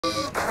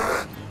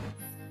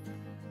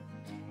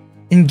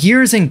In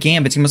gears and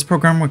gambits, you must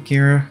program what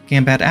gear,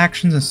 gambit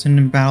actions, and send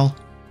in battle.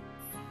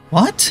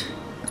 What?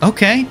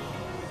 Okay.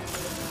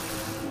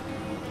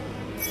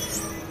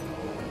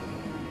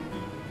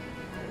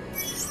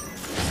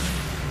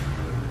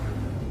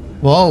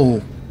 Whoa.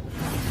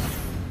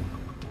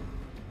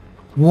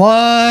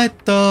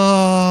 What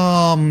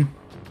the...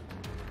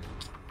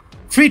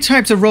 Three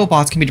types of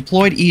robots can be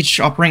deployed, each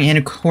operating in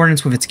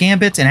accordance with its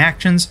gambits and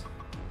actions.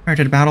 Prior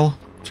to the battle,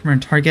 determine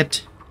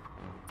target.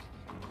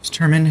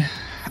 Determine...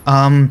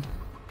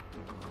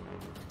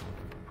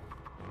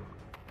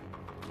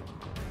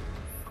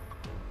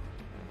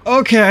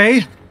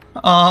 Okay.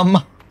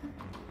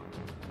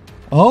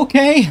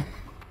 Okay.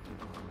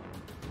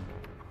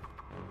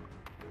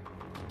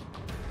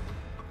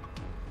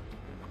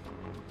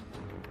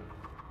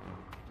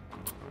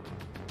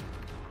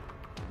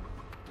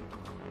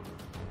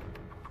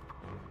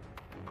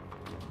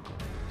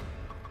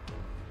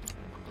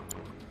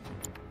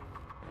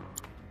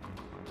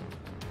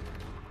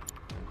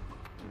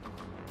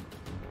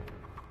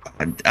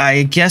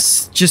 I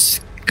guess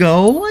just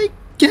go, I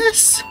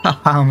guess?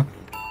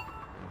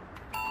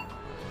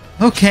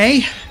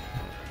 Okay.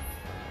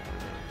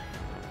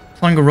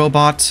 Deploying a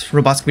robot.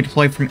 Robots can be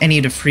deployed from any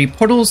of the free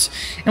portals,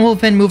 and will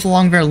then move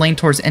along their lane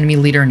towards enemy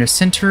leader in the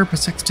center.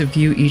 Press X to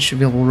view each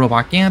available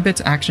robot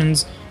gambit,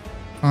 actions,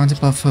 on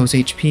above foe's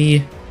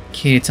HP,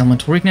 okay, its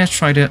elemental weakness,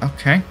 try to,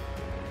 okay.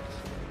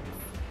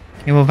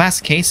 Okay, well if that's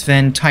the case,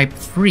 then type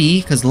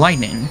 3, because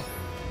lightning.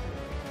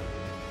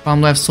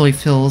 Bottom left slowly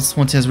fills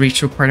once it has reached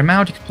the required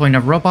amount. You can deploy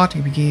another robot.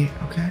 Okay.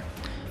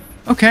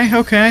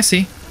 Okay, I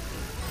see.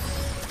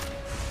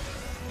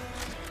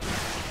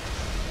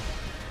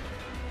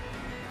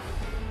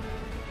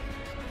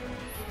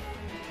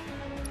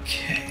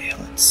 Okay,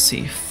 let's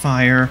see.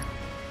 Fire.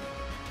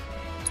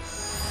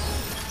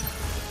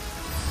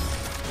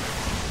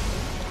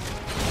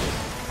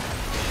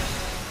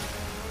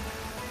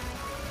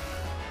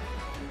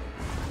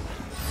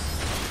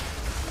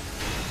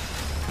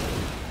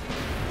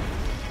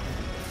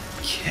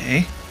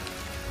 Okay.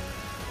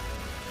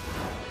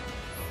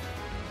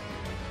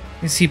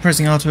 You see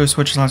pressing auto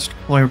switch allows you to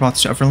deploy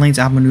robots to upper lanes,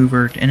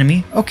 outmaneuvered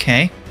enemy.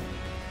 Okay.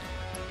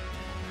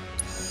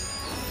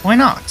 Why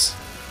not?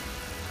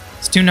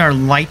 Let's do our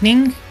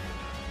lightning.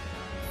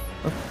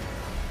 Oh.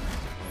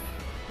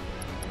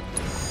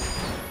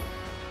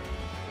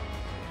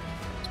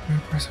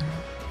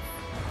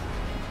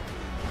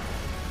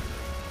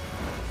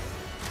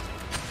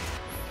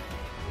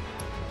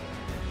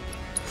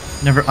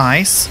 Never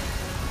ice.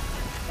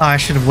 Oh, I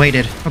should have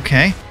waited.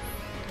 Okay.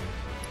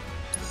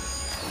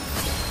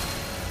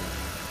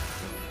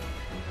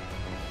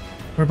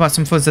 Robots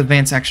and foes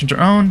advanced actions are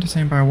owned,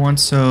 designed by one,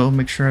 so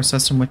make sure I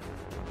assess them with...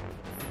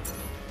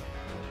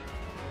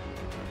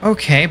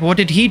 Okay, but what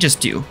did he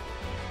just do?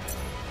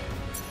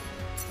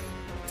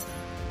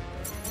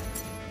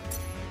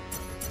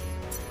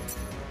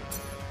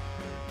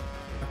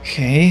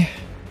 Okay.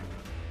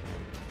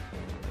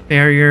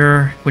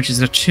 Barrier, which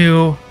is a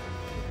 2.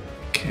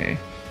 Okay.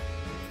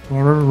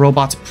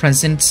 Robots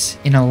present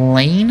in a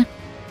lane.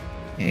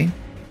 Okay.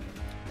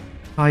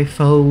 High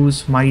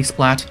foes, mighty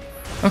splat.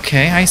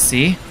 Okay, I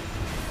see.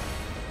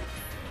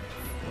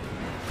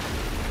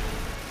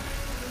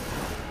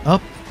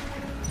 Up.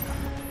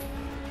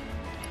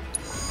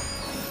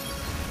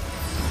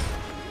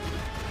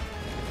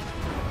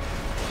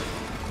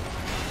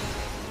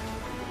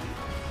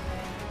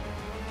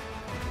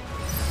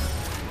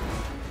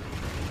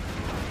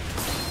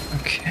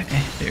 Okay,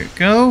 there you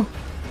go.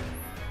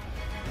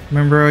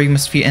 Remember, you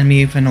must defeat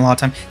enemy within a lot of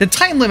time. The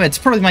time limit's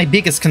probably my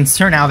biggest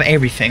concern out of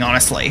everything,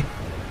 honestly.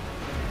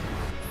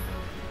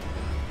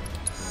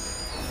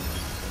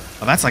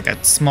 Oh, that's like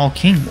a small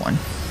king one.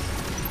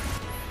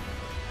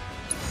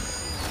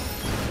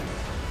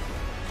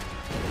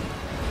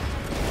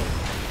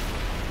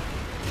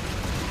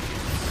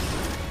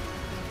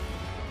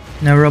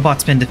 No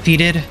robot's been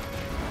defeated.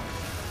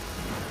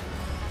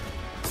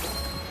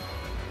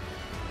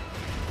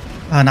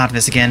 Not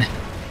this again.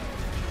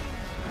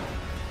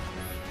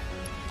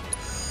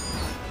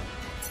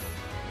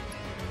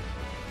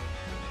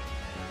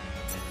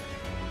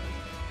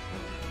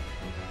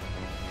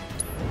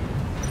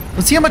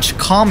 Let's see how much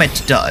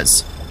Comet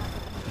does.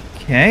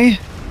 Okay.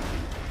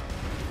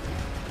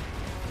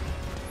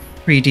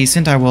 Pretty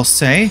decent, I will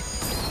say.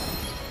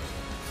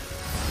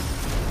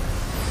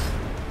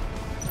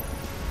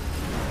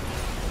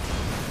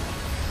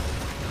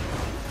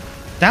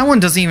 That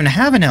one doesn't even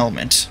have an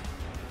element.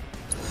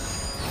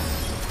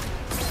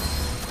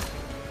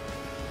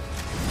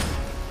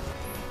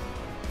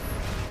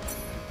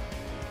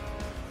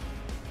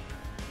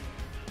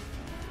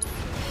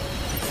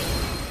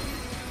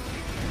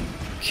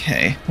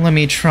 Okay, let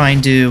me try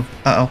and do...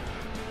 Uh-oh.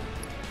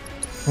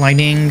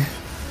 Lightning.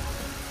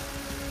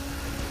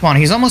 Come on,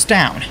 he's almost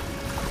down.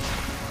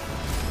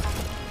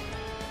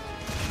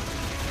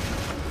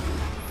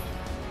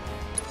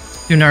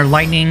 Doing our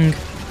lightning.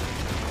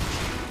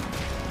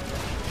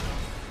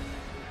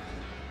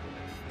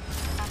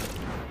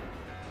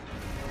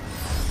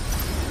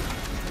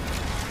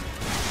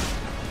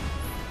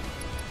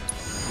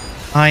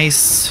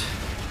 Nice.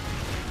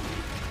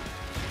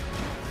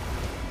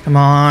 Come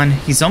on.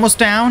 He's almost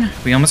down.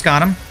 We almost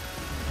got him.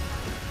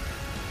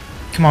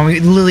 Come on, we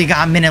literally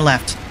got a minute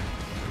left.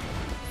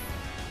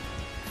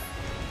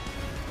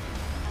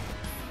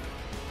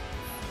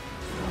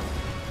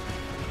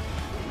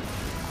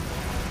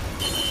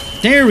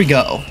 There we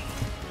go.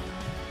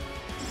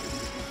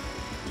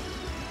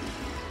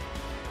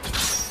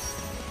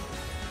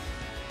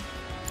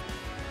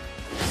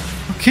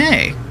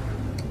 Okay.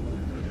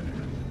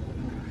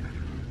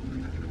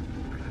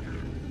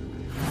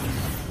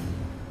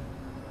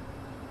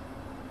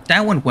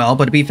 That went well,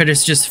 but to be fair,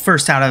 it's just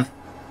first out of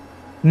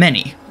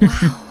many.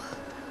 Wow.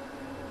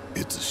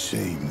 It's a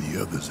shame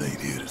the others ain't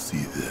here to see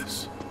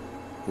this.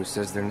 Who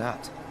says they're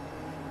not?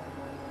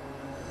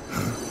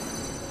 Huh?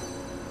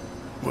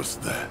 What's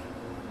that?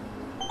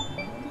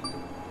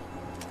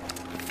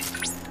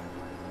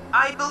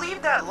 I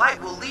believe that light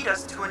will lead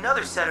us to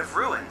another set of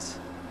ruins.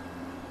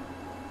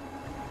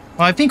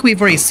 Well, I think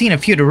we've already seen a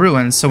few of the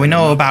ruins, so we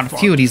know about a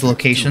few of these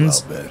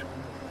locations.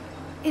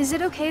 Is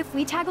it okay if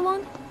we tag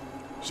along?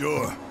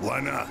 Sure, why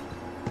not?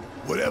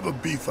 Whatever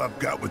beef I've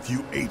got with you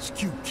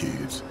HQ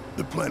kids,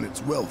 the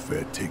planet's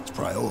welfare takes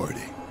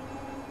priority.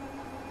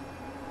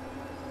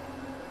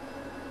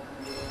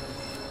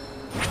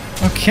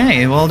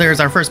 Okay, well, there's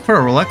our first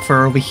portal relic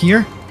for over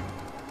here.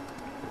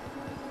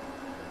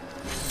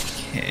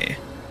 Okay,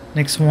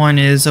 next one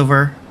is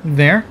over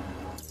there.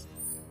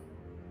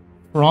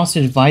 Frost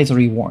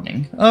advisory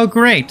warning. Oh,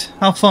 great.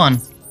 How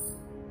fun.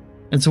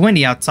 It's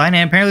windy outside,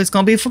 and apparently it's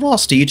gonna be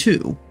frosty,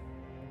 too.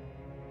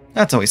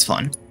 That's always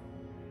fun.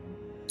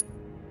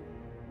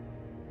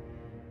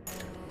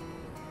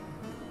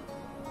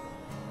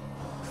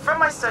 From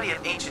my study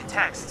of ancient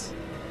texts,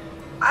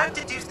 I've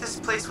deduced this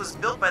place was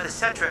built by the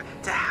Cetra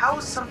to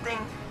house something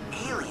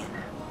alien.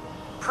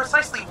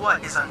 Precisely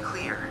what is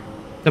unclear.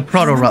 The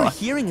proto I remember relic.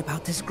 hearing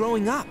about this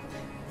growing up.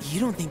 You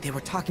don't think they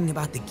were talking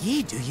about the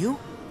Gi, do you?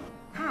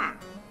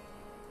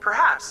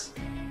 Perhaps,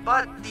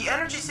 but the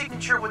energy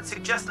signature would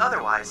suggest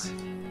otherwise.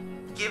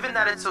 Given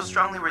that it so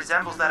strongly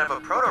resembles that of a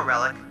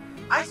proto-relic,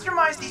 I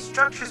surmise these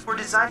structures were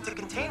designed to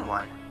contain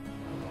one.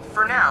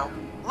 For now,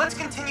 let's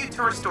continue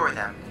to restore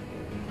them.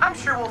 I'm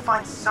sure we'll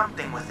find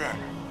something within.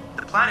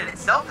 The planet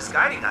itself is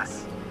guiding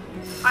us.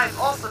 I've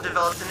also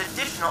developed an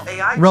additional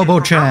AI chip for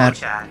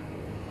RoboChad.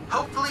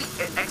 Hopefully,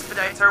 it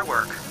expedites our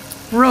work.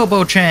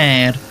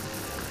 RoboChad.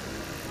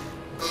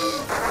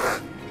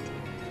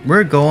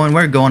 We're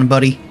going,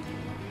 buddy.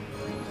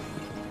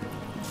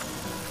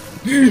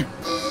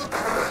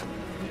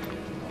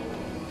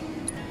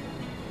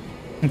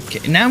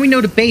 Okay, now we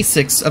know the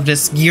basics of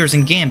this Gears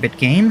and Gambit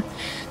game.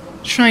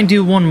 Let's try and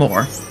do one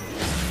more.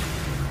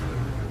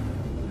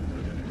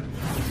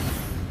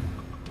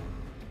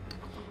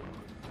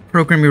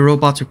 Program your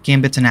robots with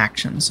gambits and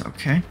actions.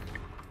 Okay.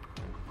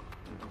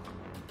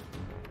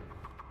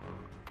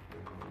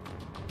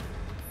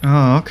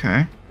 Oh,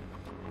 okay.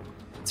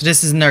 So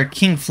this is our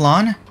King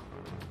Flan.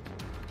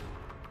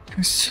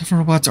 Several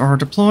robots are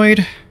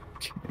deployed.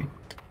 Okay.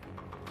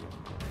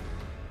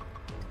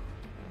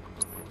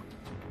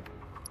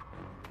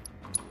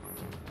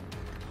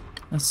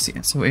 Let's see.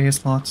 So AA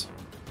slots.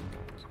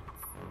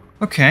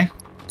 Okay.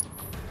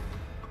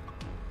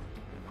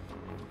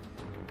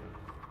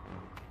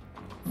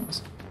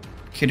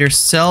 Okay, there's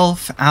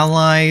self,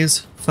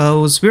 allies,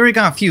 foes. We already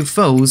got a few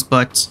foes,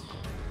 but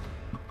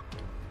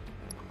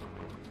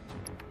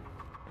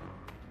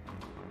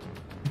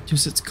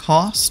reduce its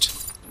cost.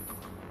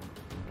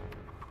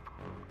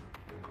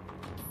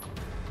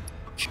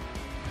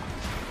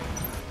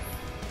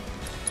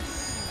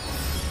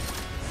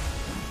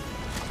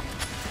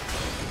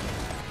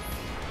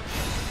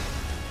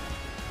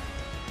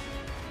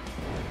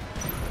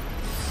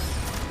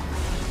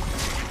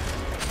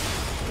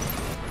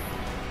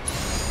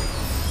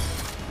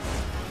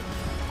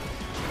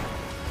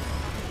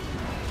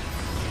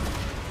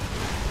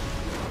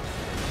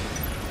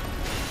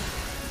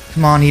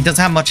 Come on, he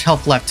doesn't have much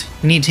health left.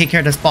 We need to take care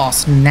of this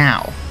boss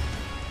now.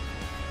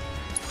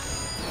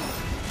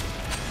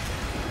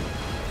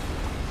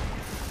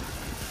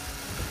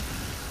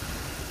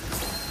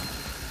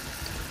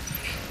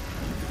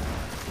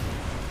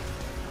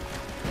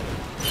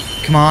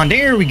 Come on,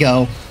 there we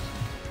go.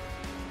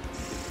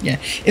 Yeah,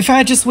 if I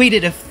had just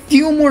waited a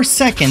few more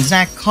seconds,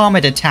 that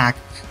comet attack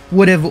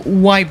would have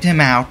wiped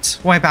him out.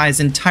 Wiped out his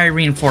entire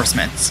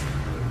reinforcements.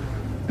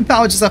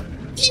 About just a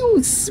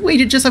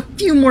waited just a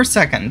few more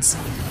seconds.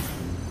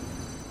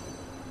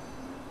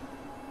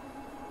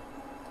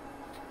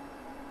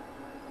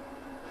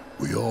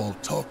 We all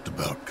talked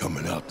about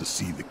coming out to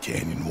see the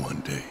canyon one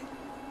day.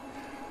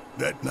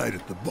 That night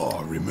at the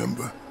bar,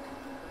 remember?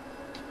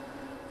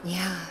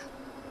 Yeah.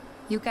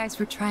 You guys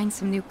were trying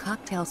some new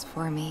cocktails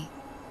for me.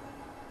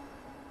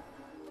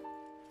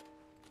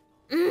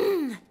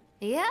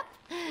 Yep,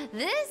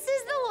 this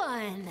is the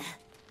one.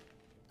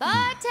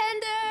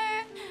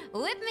 Bartender,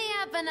 whip me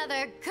up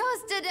another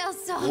Costa del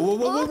Sol. Whoa, whoa,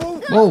 whoa, whoa,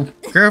 whoa. Whoa,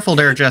 careful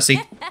there,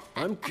 Jessie.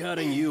 I'm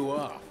cutting you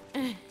off.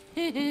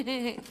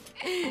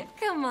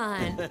 Come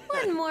on,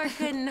 one more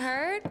couldn't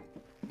hurt.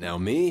 Now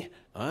me,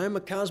 I'm a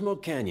Cosmo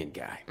Canyon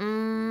guy.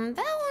 That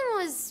one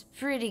was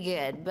pretty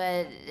good,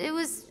 but it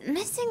was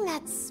missing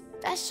that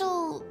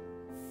special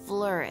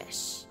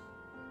flourish.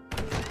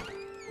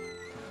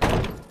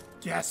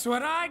 Guess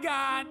what I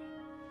got?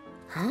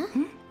 Huh?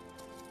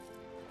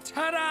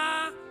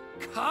 Ta-da!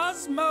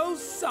 Cosmo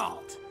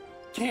Salt.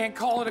 Can't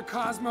call it a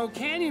Cosmo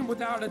Canyon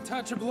without a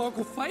touch of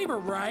local flavor,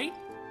 right?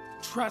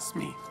 Trust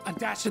me, a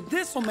dash of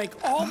this will make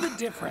all the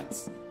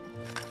difference.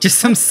 Just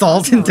some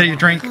salt into your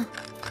drink.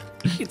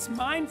 It's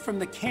mined from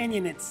the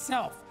canyon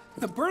itself,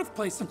 the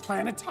birthplace of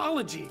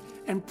planetology,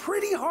 and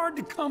pretty hard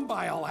to come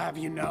by, I'll have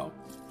you know.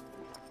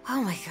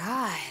 Oh my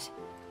god.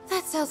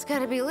 That salt's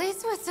gotta be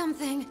laced with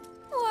something.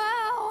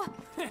 Wow.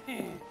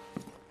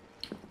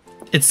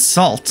 It's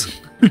salt.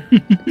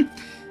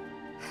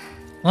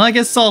 Well, I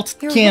guess salt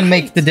You're can right.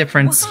 make the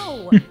difference.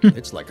 Wow.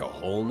 It's like a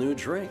whole new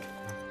drink.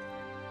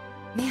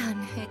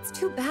 Man, it's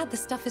too bad the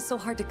stuff is so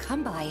hard to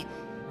come by.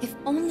 If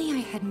only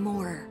I had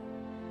more.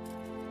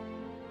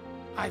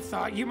 I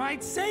thought you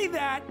might say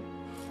that.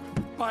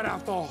 Butt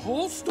out the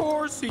whole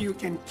store so you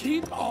can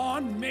keep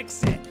on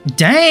mixing.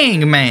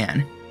 Dang,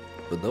 man.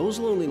 But those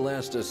will only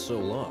last us so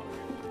long.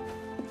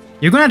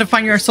 You're gonna have to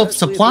find yourself a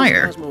Especially if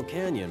supplier. this Cosmo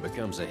Canyon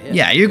becomes a hit.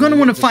 Yeah, you're gonna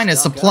want to Just find a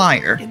stock up.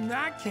 supplier. In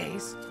that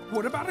case,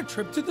 what about a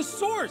trip to the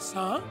source,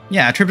 huh?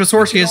 Yeah, trip to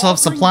source, get yourself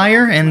a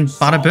supplier, and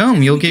bada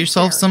boom, you'll get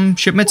yourself some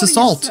shipments of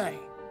What do salt. you say?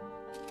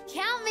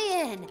 Count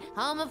me in.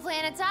 Home of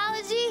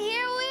planetology,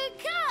 here we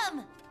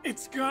come.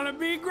 It's gonna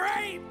be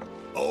great.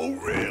 Oh,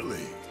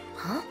 really?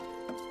 Huh?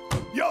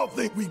 Y'all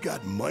think we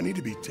got money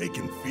to be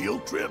taking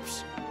field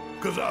trips?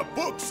 Because our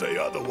books say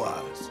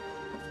otherwise.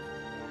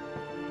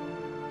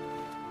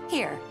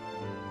 Here.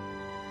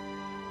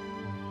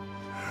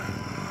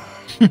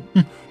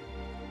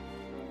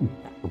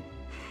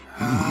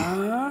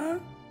 Huh?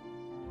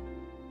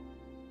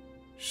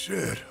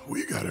 Shit,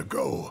 we gotta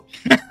go.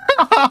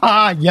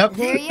 Yep.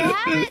 There you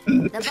have it.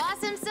 The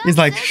boss himself He's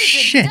like, says it's a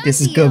shit, done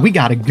this is deal. good. We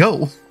gotta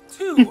go.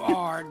 To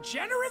our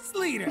generous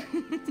leader.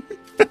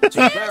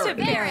 To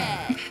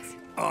Barrett.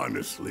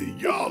 Honestly,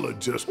 y'all are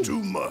just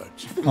too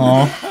much.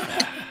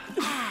 Aw.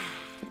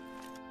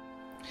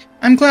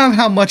 I'm glad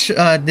how much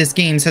this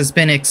games has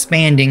been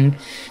expanding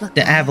Look,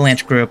 the guys,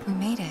 Avalanche group. We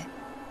made it.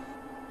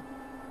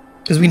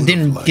 Because we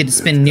didn't get to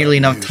spend nearly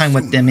enough time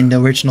with them in the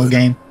original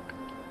game.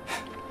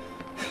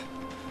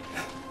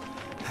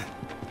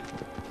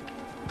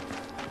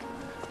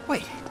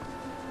 Wait,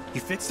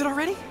 you fixed it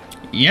already?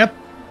 Yep.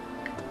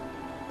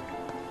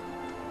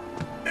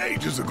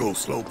 Ages ago,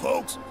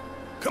 slowpokes.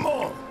 Come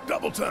on,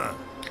 double time.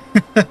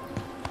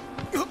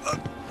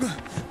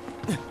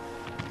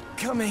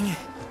 Coming.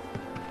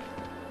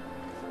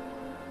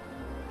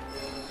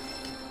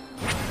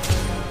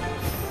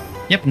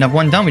 Yep, another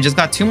one done. We just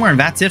got 2 more, and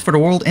that's it for the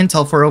world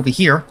intel for over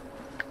here.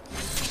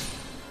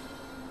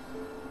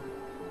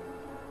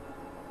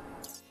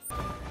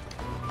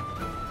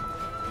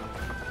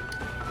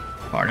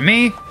 Pardon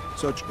me.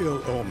 Such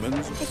ill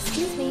omens.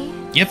 Excuse me.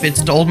 Yep,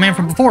 it's the old man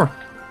from before.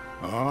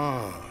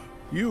 Ah,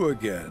 you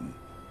again.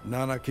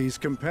 Nanaki's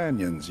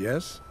companions,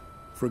 yes?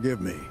 Forgive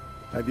me.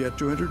 I've yet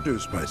to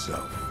introduce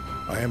myself.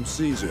 I am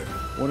Caesar,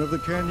 one of the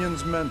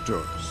Canyon's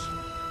mentors.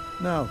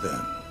 Now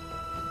then,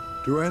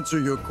 to answer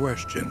your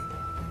question,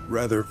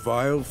 rather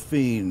vile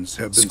fiends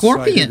have been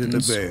sighted in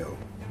the Scorpions. Vale.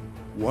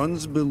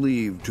 One's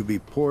believed to be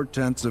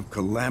portents of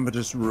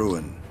calamitous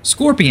ruin.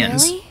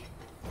 Scorpions. Really?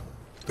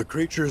 The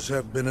creatures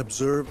have been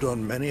observed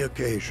on many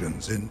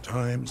occasions in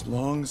times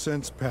long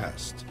since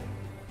past.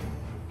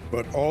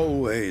 But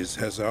always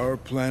has our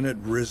planet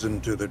risen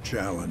to the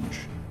challenge,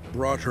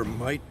 brought her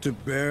might to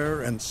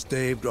bear and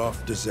staved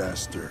off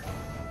disaster.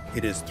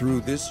 It is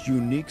through this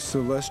unique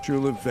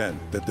celestial event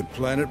that the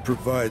planet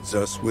provides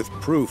us with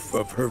proof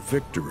of her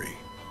victory.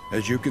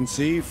 As you can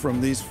see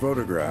from these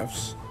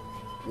photographs,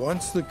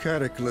 once the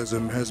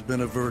cataclysm has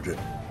been averted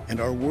and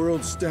our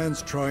world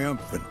stands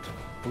triumphant,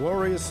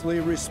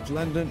 gloriously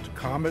resplendent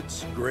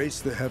comets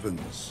grace the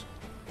heavens.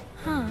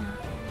 Huh.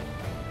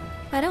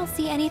 I don't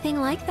see anything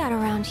like that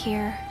around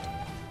here.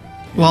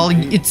 Well,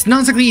 it's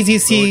not exactly easy to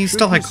Though see it should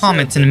stuff be like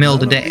comets in said the middle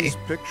of that the none day. These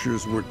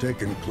pictures were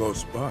taken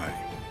close by,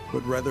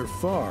 but rather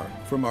far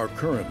from our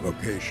current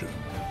location.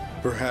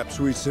 Perhaps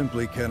we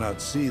simply cannot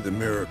see the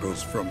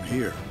miracles from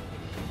here.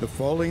 The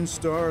falling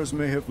stars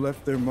may have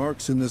left their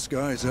marks in the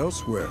skies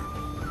elsewhere.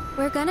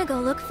 We're gonna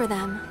go look for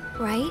them,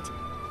 right?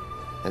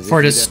 As For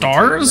if the you'd ever take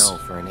a stars? no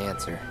for an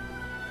answer.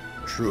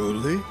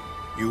 Truly?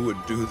 You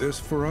would do this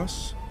for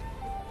us?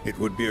 It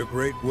would be a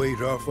great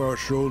weight off our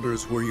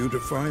shoulders were you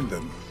to find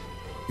them.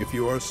 If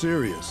you are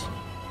serious,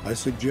 I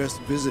suggest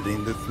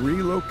visiting the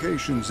 3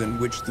 locations in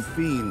which the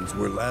fiends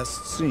were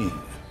last seen.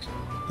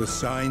 The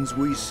signs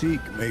we seek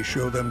may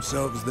show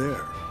themselves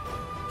there.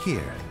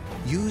 Here,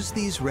 use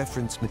these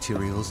reference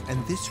materials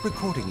and this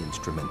recording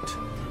instrument.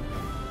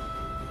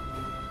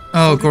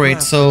 Oh, great, Photograph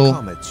the so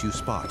comets you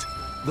spot,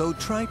 though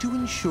try to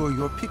ensure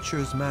your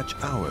pictures match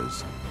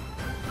ours.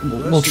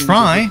 we'll Blessings of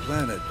try. the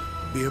planet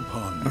be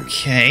upon you.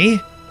 Okay.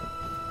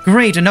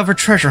 Great, another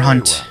treasure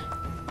hunt.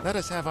 Let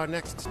us have our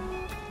next...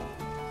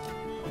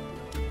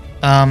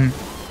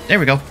 There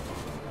we go.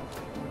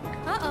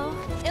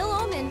 Uh-oh. Ill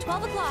omen,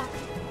 12 o'clock.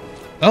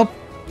 Oh,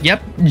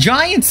 yep.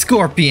 Giant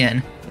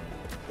scorpion.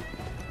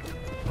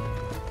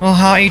 Well,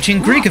 how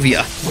ancient Greek of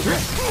you.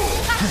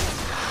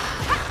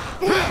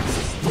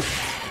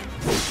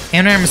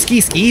 And I'm a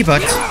ski,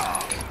 but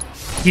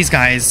these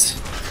guys,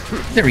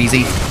 they're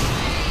easy.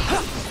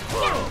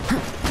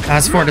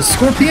 As for the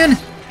scorpion,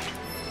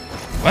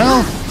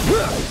 well...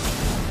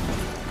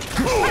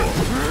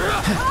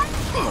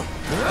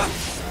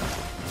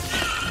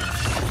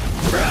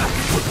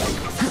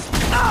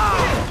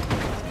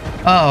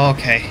 Oh,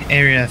 okay.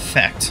 Area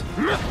effect.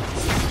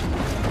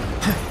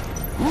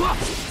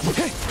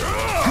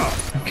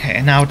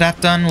 Okay, now with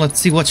that done, let's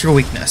see what's your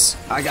weakness.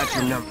 I got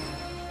your number.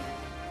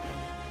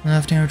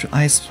 Enough damage to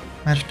ice,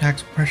 magic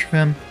attacks, pressure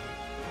him.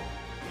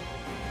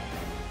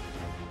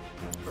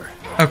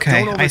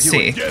 Okay, I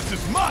see.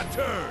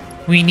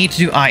 We need to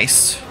do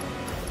ice.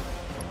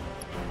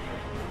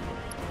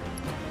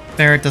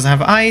 Barrett doesn't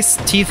have ice.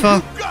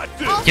 Tifa,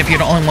 yep, you're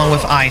the only one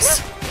with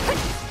ice.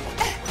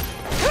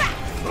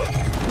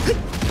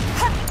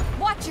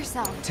 Watch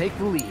yourself. Take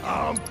the lead.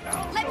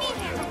 Let me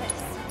handle this.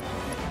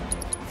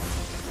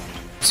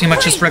 See how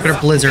much this regular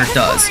blizzard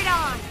does.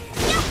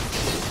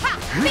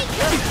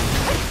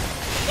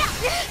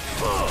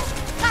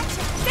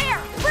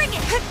 There, bring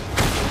it.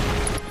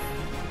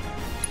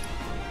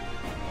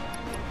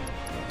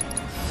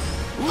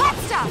 Hot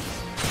stuff.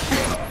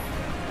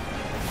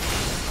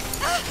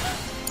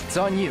 It's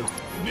on you.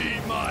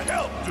 Need my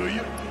help, do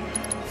you?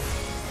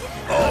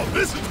 Oh,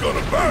 this is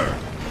gonna burn!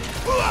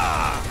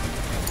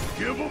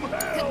 Give them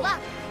hell! Good luck.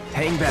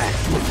 Hang back.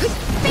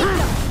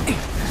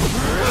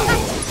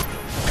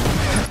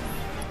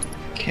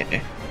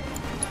 Okay.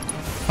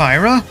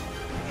 Fyra?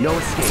 No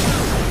escape.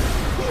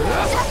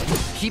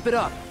 Keep it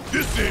up.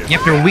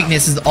 Yep, your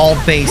weakness is all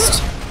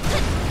based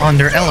on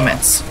their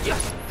elements.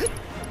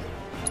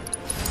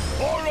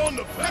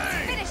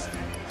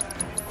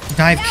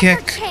 Dive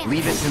kick.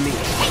 Leave it to me.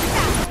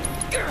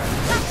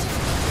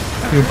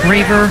 You're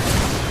braver.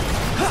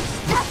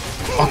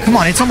 Oh, come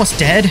on, it's almost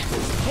dead.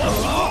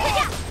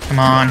 Come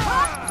on.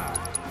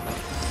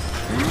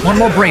 One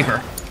more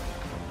braver.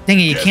 Dang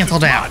it, you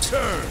canceled out.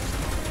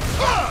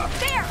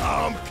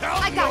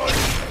 I got it.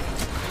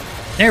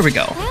 There we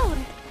go. Cloud,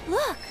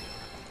 look.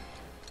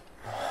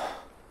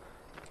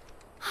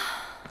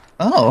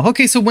 Oh,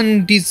 okay, so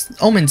when these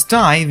omens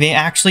die, they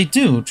actually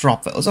do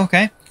drop those.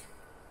 Okay.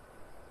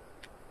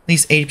 At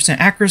least 80%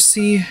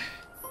 accuracy.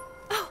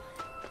 Oh,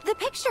 the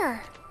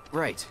picture.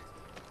 Right.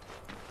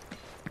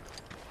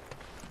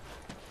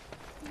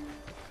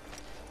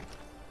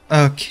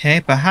 Okay,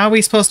 but how are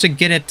we supposed to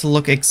get it to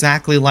look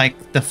exactly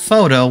like the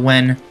photo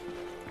when...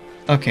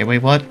 Okay, wait,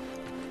 what?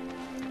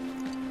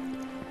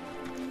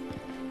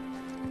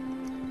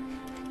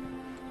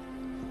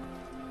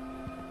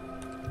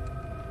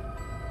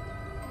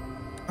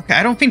 Okay,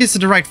 I don't think this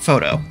is the right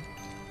photo.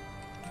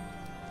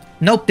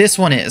 Nope, this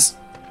one is.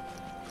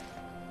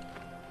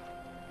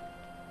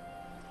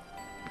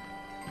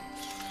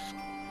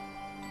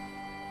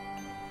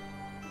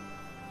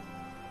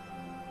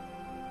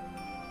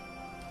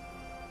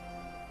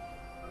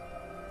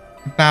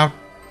 About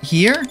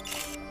here?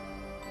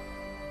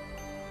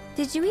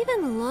 Did you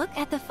even look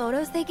at the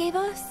photos they gave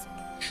us?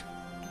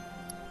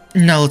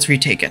 No, let's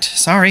retake it.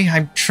 Sorry,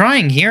 I'm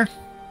trying here.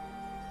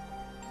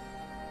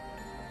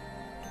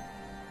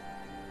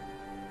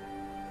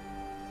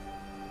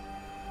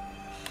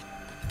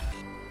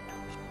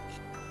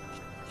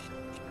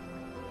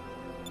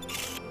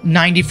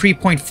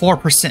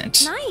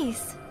 .4%.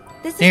 Nice.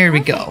 This is there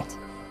perfect. We go.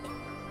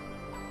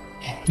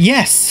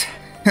 Yes.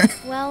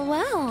 Well,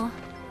 well.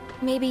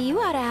 Maybe you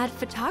ought to add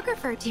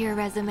photographer to your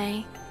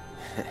resume.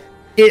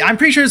 I'm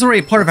pretty sure it's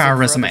already part of our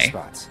resume.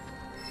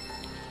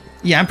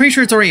 Yeah, I'm pretty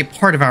sure it's already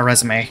part of our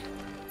resume.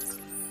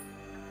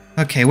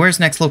 Okay, where's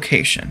next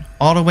location?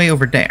 All the way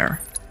over there.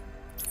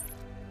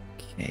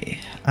 Okay.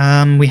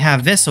 We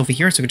have this over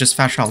here, so we can just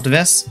fast travel to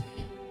this.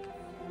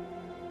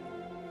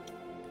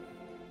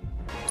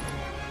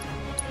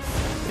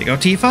 There you go,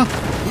 Tifa.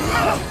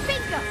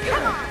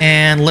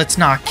 And let's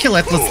not kill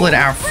it. Let's let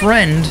our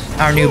friend,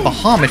 our new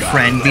Bahamut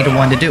friend, be the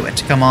one to do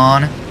it. Come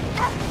on.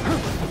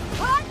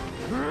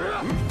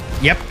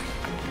 Yep.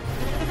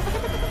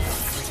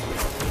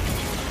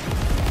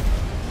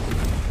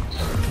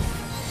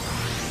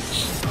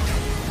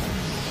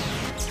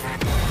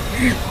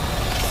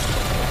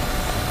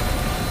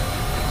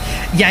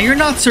 Yeah, you're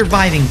not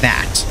surviving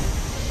that.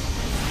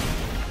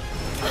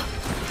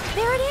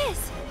 There it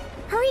is.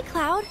 Hurry,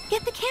 Cloud.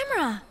 Get the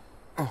camera.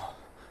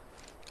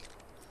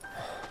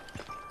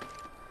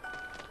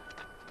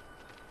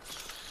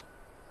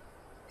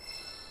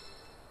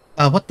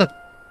 What the?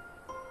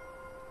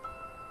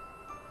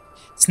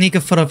 Sneak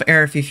a foot of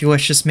air if you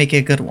wish, just make it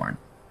a good one.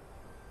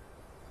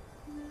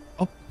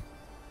 Oh.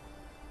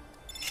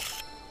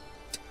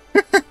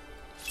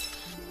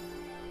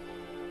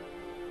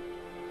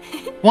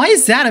 Why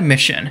is that a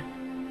mission?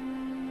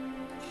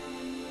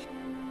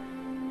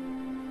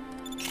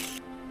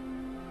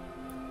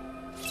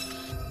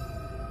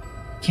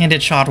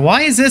 Candid shot.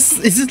 Why is this?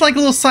 Is this like a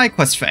little side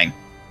quest thing?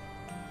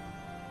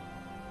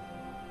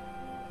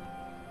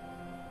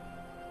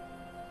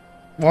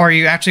 Or are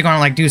you actually going to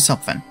like do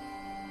something?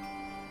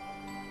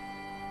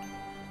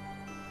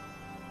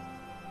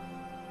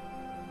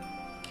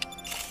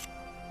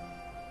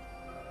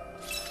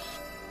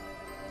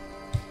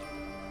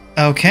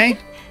 Okay.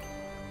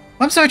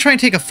 What if I try and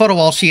take a photo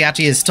while she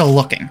actually is still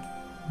looking?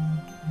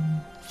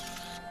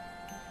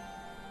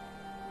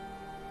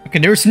 Okay,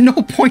 there's no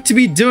point to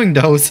be doing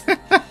those.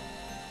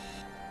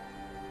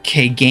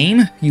 Okay,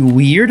 game, you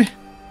weird.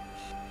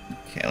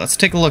 Okay, let's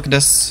take a look at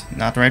this.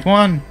 Not the right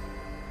one.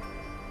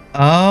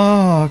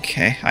 Oh,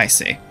 okay, I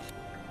see.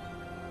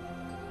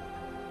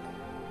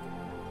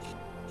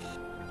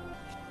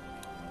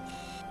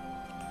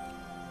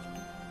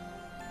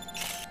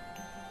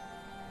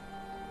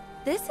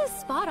 This is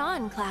spot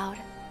on, Cloud.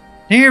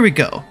 There we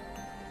go.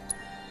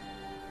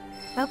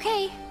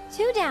 Okay,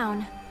 2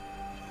 down.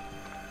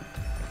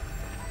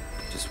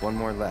 Just one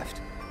more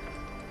left.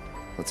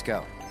 Let's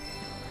go.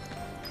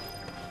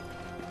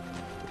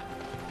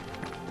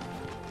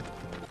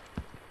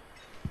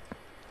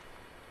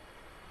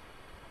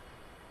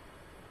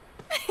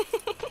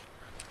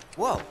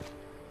 Whoa!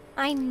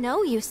 I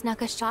know you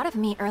snuck a shot of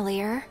me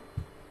earlier.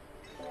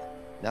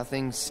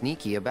 Nothing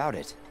sneaky about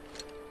it.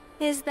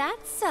 Is that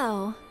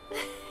so?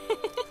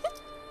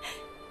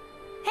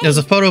 Hey, there's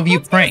a photo of you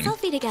let's praying. Get a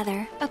selfie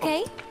together,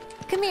 okay?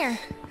 Come here.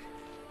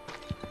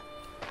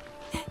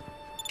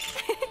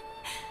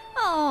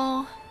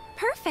 Oh,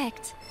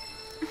 perfect.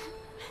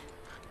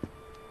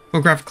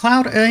 Photograph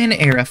Cloud and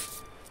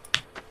Aerith.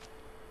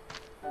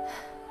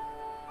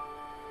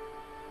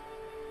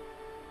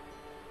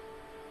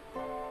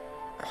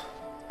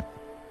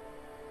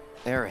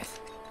 Aerith.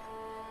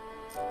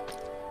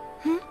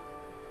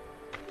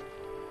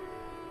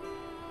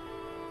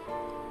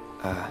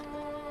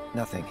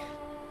 Nothing.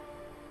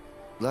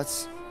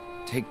 Let's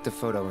take the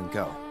photo and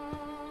go.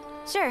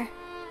 Sure.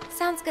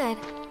 Sounds good.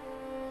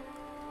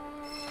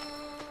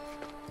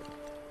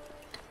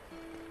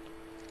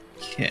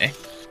 Okay.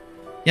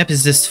 Yep,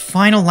 is this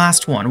final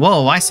last one.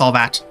 Whoa, I saw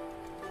that.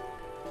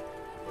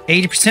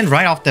 80%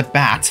 right off the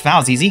bat. That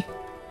was easy.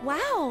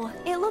 Wow,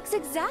 it looks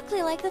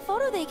exactly like the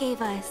photo they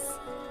gave us.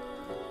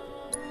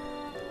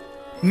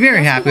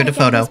 Very happy with the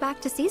photo.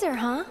 Back to Caesar,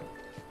 huh?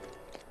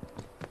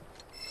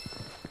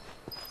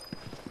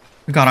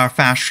 We got our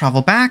fast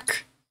travel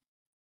back.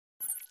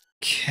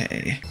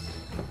 Okay.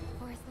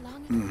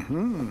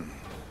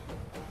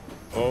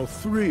 All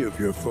 3 of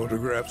your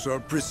photographs are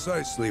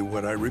precisely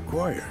what I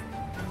required.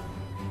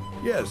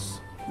 Yes,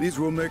 these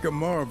will make a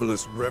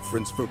marvelous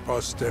reference for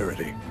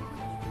posterity.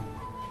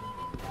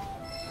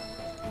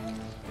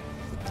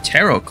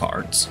 Tarot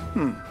cards.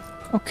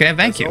 Okay,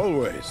 thank you. As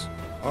always,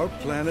 our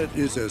planet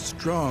is as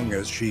strong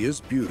as she is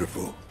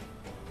beautiful.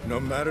 No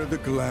matter the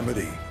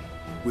calamity,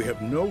 we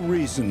have no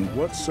reason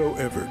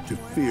whatsoever to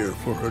fear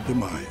for her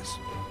demise.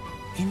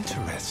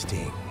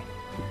 Interesting.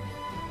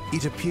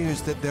 It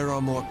appears that there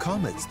are more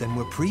comets than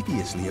were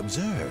previously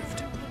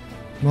observed.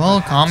 Well,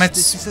 Perhaps comets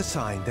this is a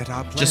sign that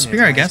our planet just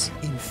appear, I guess.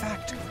 has, in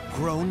fact,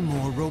 grown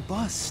more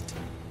robust.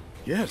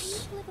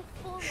 Yes,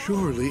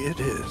 surely it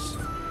is.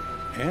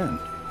 And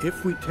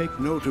if we take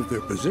note of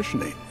their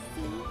positioning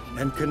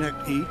and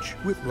connect each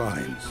with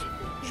lines,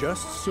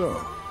 just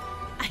so.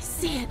 I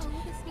see it.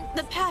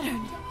 The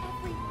pattern.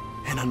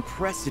 An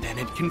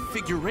unprecedented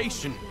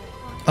configuration.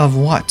 Of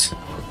what?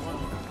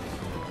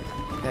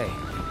 Hey.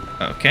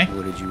 Okay.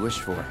 What did you wish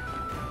for?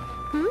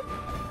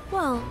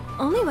 Well,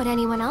 only what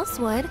anyone else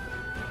would.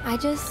 I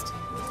just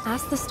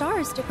asked the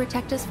stars to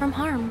protect us from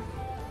harm.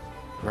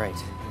 Right.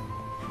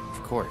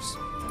 Of course.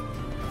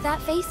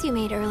 That face you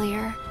made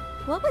earlier,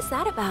 what was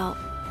that about?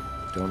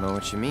 Don't know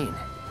what you mean.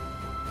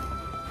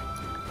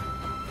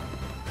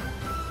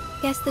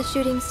 Guess the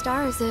shooting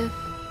stars have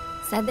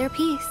said their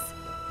piece.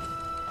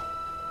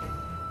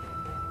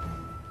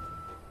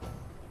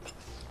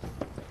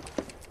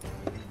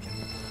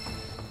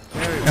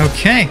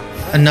 Okay,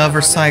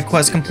 another side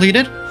quest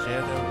completed.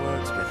 Share their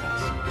words with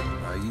us.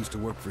 I used to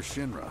work for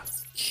Shinra.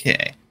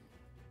 Okay.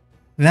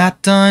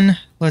 That done.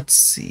 Let's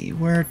see,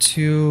 where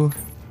to...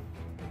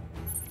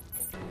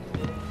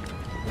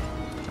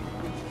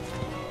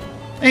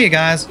 Hey, you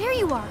guys. There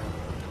you are.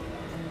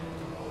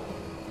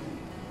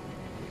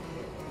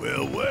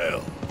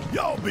 Well,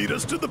 y'all beat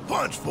us to the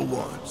punch for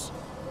once.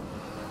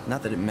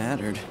 Not that it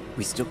mattered.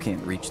 We still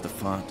can't reach the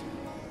font.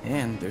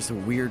 And there's a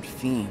weird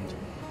fiend.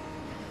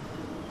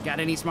 Got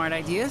any smart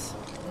ideas?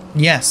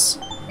 Yes.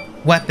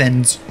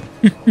 Weapons.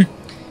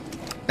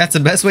 That's the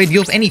best way to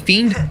deal with any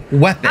fiend.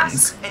 Weapons.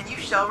 Ask and you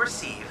shall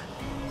receive.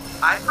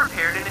 I've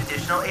prepared an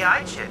additional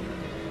AI chip.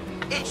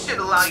 It should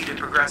allow you to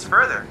progress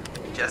further.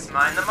 Just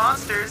mind the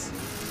monsters.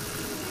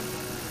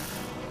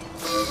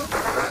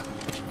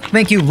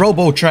 Thank you,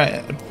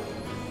 Robotrad.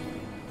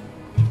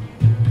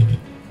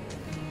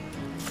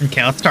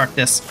 Okay, let's start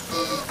this.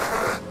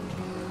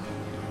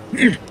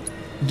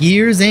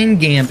 Gears and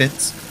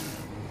gambits.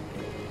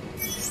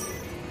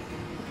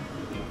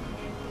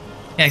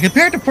 Yeah,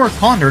 compared to Port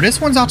Condor, this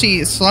one's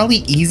actually slightly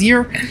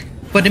easier.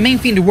 But the main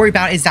thing to worry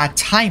about is that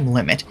time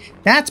limit.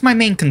 That's my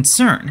main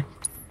concern,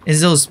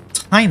 is those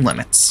time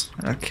limits.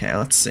 Okay,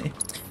 let's see.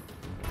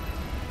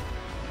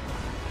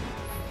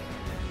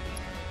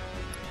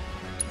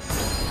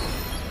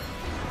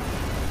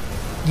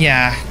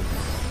 Yeah.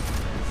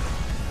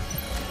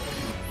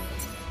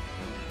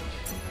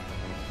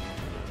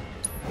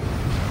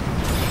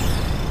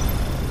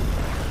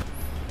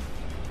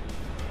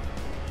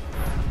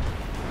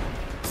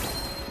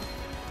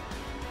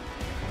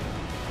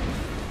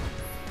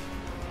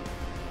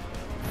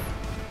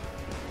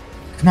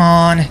 Come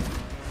on.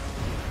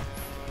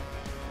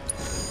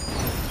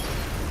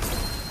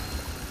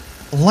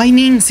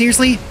 Lightning?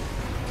 Seriously?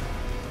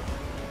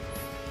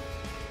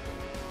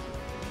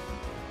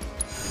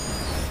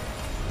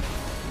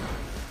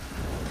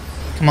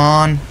 Come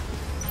on.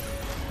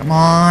 Come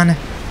on.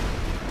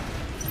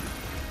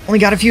 Only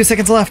got a few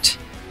seconds left.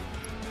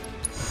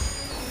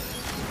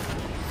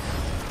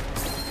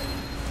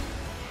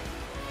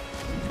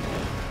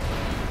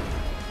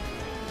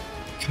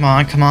 Come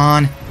on, come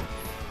on.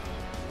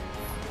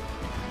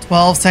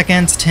 12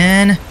 seconds,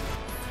 10.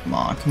 Come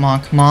on, come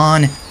on, come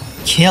on.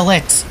 Kill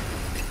it.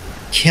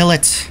 Kill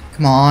it.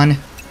 Come on.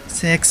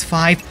 6,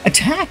 5.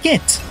 Attack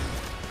it!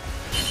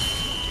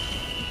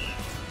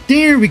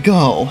 There we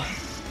go.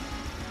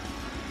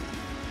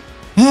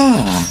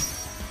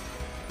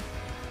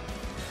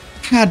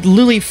 Had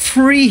literally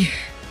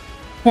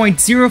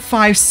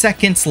 3.05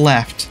 seconds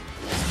left.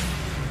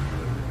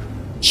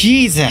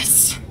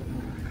 Jesus.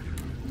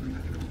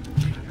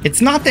 It's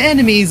not the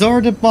enemies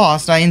or the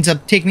boss that ends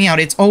up taking me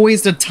out, it's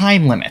always the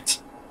time limit.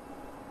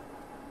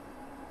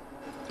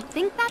 I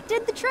think that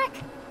did the trick.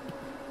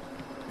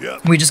 Yeah,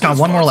 we just got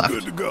one more left.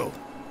 Good to go.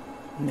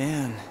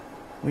 Man,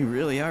 we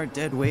really are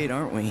dead weight,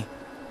 aren't we?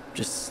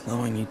 Just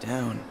slowing you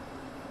down.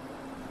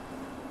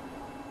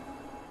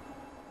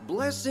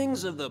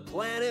 Blessings of the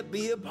planet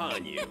be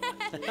upon you.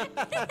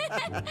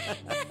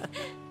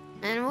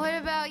 And what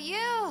about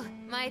you,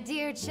 my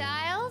dear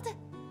child?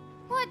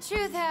 What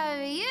truth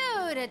have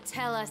you to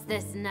tell us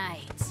this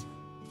night?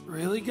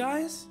 Really,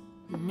 guys?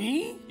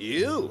 Me?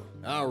 You,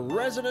 our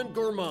resident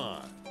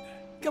gourmand.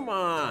 Come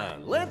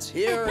on, let's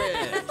hear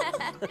it.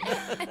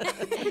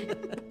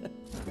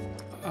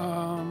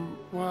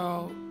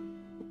 Well,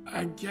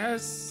 I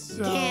guess,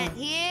 Can't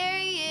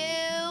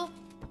hear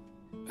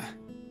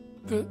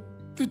you.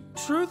 The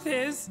truth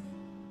is...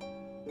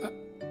 the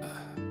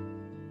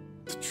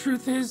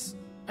truth is,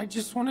 I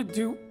just want to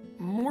do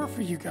more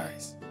for you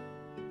guys.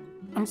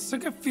 I'm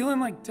sick of feeling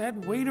like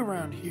dead weight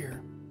around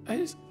here.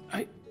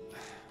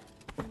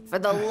 For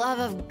the love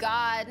of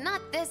God,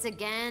 not this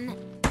again.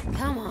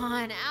 Come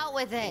on, out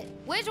with it.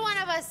 Which one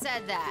of us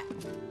said that?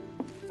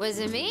 Was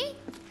it me?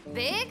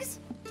 Biggs?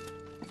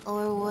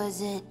 Or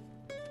was it...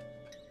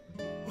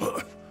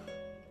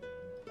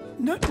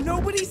 No,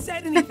 nobody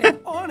said anything,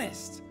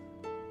 honest.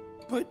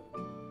 But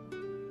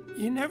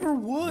you never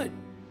would.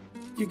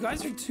 You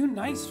guys are too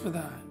nice for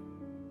that.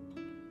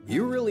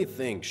 You really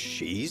think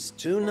she's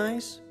too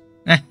nice?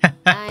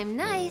 I'm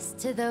nice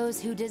to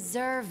those who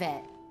deserve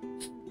it.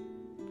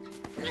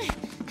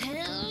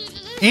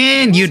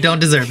 And you don't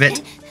deserve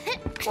it.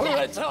 What did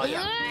I tell you?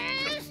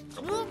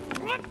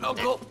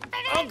 Uncle!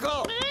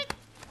 Uncle!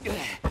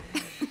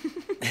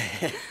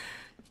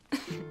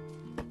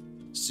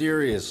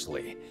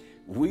 Seriously,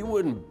 we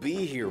wouldn't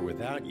be here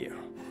without you.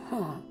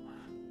 Huh.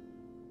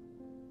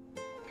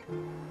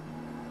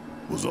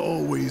 Was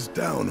always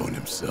down on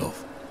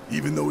himself,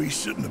 even though he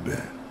shouldn't have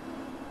been.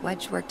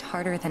 Wedge worked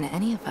harder than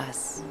any of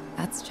us.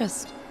 That's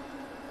just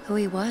who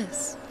he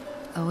was.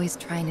 Always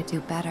trying to do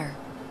better.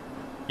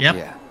 Yep.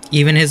 Yeah.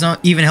 Even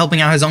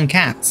helping out his own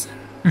cats.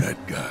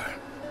 That guy.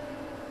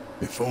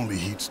 If only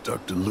he'd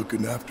stuck to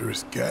looking after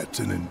his cats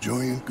and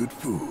enjoying good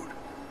food.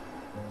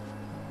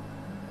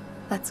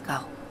 Let's go.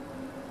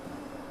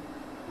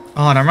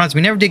 Oh, that reminds me,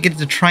 we never did get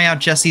to try out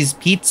Jessie's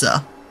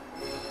pizza.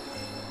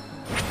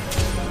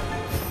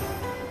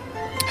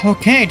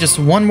 Okay, just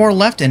one more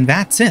left and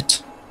that's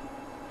it.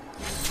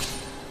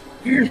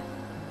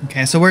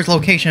 Okay, so where's the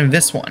location of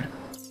this one?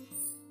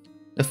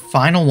 The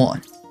final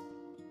one.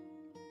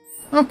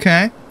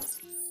 Okay.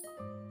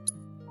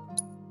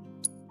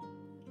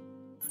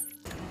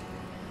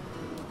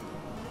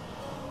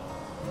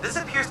 This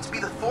appears to be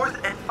the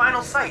fourth and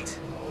final site.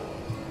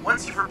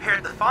 Once you've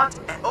repaired the font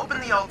and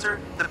opened the altar,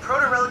 the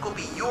proto-relic will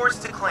be yours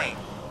to claim,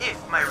 if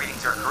my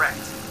readings are correct.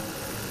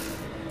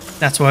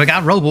 That's why I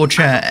got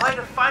RoboChad. I've applied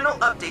a final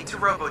update to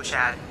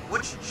RoboChad,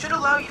 which should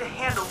allow you to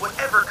handle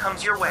whatever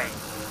comes your way.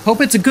 Hope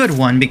it's a good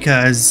one,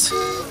 because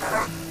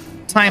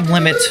time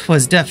limit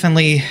was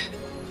definitely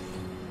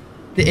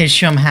the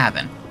issue I'm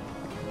having.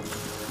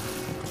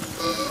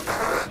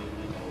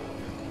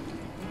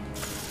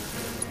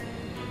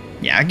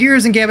 Yeah,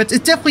 Gears and Gambits,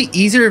 it's definitely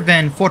easier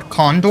than Fort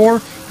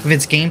Condor with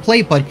its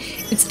gameplay, but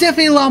it's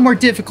definitely a lot more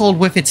difficult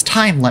with its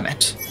time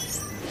limit.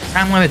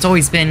 Time limit's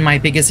always been my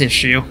biggest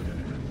issue,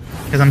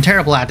 because I'm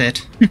terrible at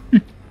it.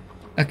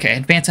 Okay,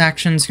 advanced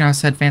actions, you know, I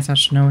said advanced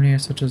action node here,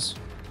 such as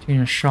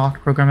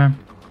shock programming.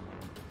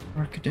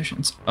 Or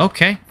conditions.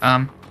 Okay,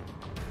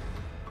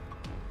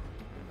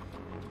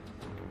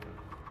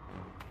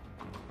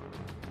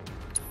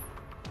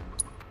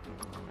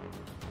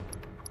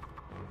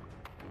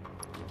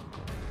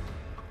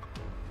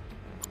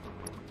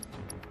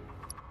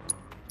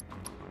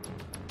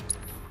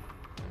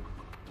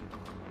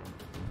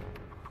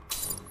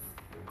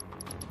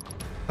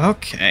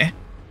 Okay.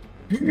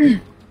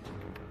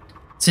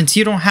 Since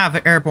you don't have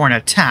an airborne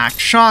attack,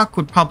 shock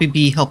would probably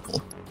be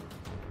helpful.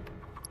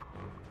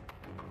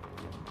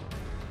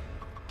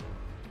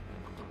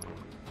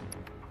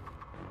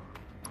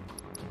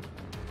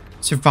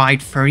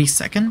 Survived 30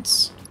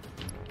 seconds.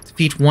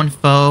 Defeat one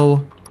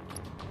foe.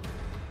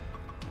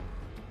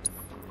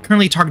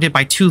 Currently targeted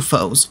by 2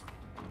 foes.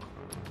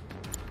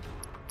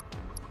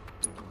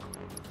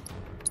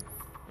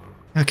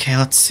 Okay,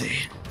 let's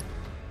see.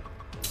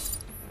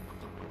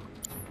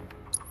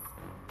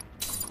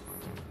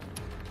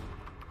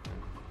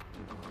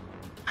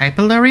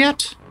 Hyper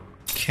Lariat?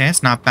 Okay,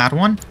 it's not a bad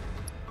one.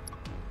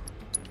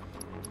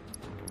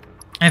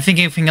 I think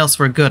everything else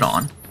we're good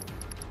on.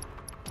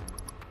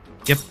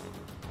 Yep.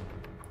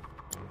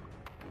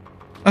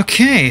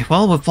 Okay,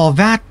 well, with all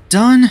that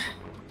done,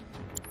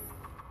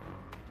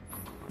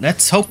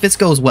 let's hope this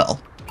goes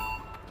well. Oh,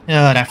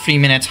 that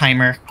 3-minute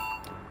timer.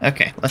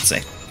 Okay, let's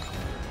see.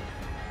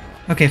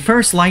 Okay,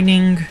 first,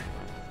 lightning.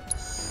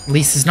 At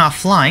least it's not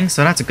flying,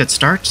 so that's a good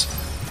start.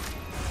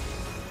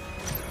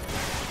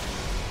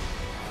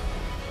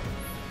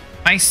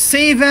 I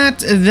say that,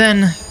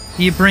 then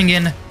you bring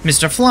in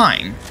Mr.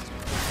 Flying.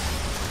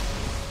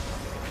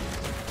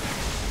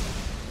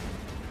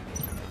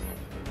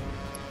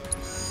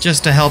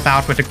 Just to help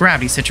out with the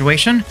gravity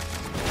situation.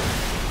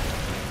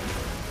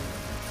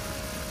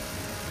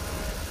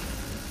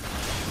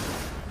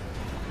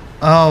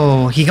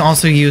 Oh, he can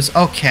also use...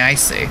 Okay, I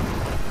see.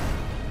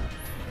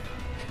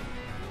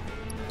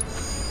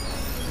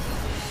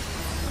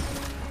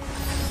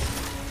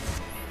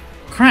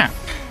 Crap.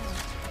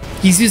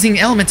 He's using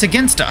elements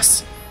against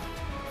us.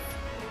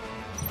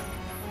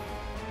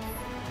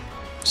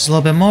 Just a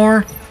little bit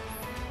more.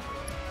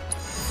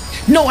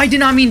 No, I did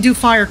not mean do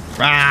fire.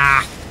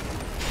 Ah.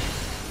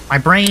 My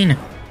brain.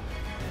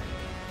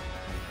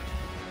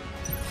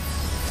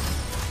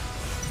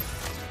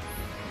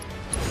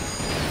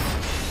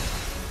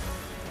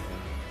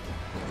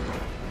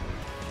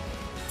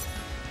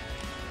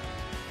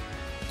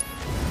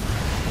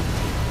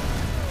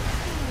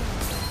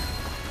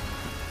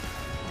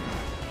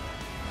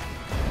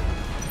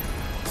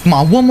 Come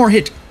on, one more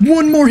hit!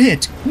 One more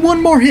hit!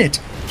 One more hit!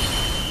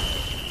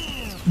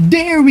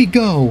 There we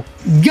go!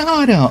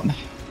 Got him!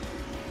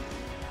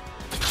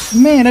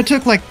 Man, it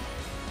took like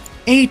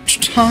 8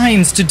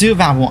 times to do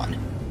that one.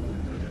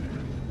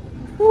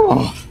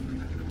 Oh,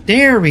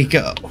 there we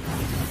go.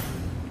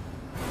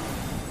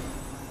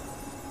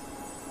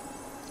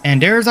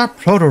 And there's our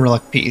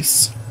proto-relic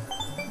piece.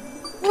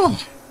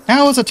 Oh,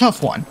 that was a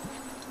tough one.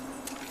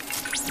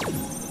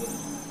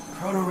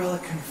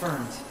 Proto-relic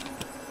confirmed.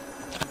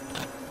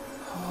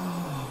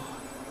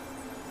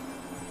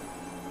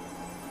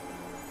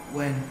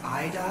 When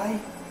I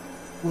die,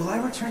 will I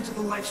return to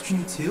the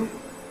livestream too?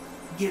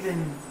 Given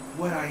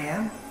what I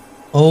am?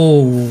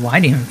 Oh,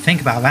 I didn't even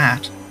think about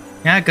that.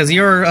 Yeah, because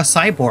you're a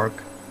cyborg,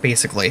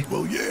 basically.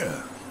 Well,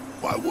 yeah.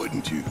 Why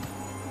wouldn't you?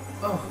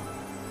 Oh.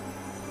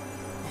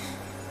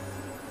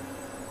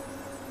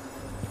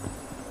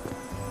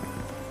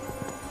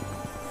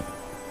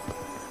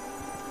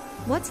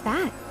 What's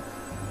that?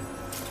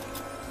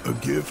 A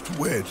gift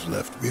Wedge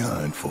left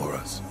behind for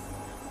us.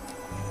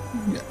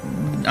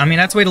 I mean,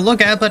 that's a way to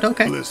look at it, but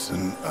okay.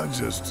 Listen, I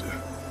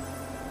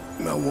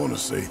want to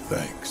say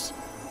thanks.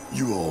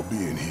 You all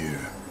being here,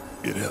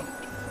 it helped.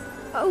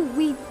 Oh,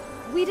 we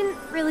didn't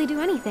really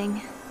do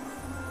anything.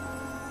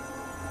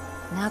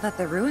 Now that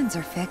the ruins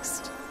are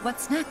fixed,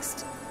 what's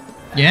next?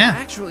 Yeah.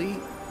 Actually,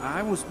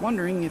 I was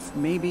wondering if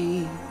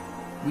maybe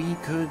we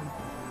could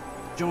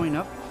join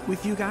up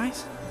with you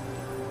guys?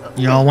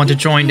 Y'all want to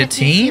join the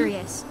team?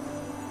 Serious.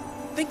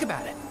 Think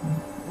about it.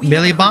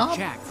 Billy Bob?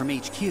 Jack from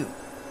HQ.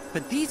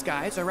 But these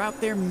guys are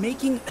out there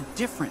making a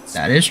difference.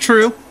 That is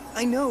true.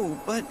 I know,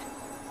 but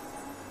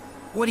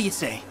what do you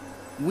say?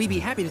 We'd be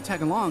happy to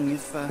tag along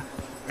if,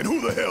 And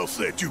who the hell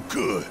said you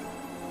could?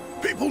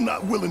 People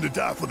not willing to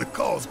die for the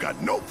cause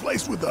got no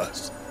place with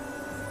us.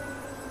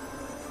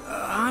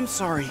 I'm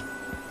sorry.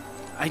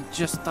 I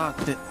just thought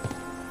that...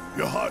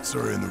 Your hearts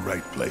are in the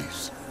right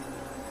place.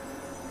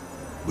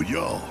 But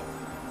y'all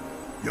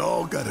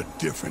got a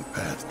different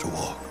path to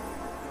walk.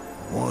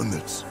 One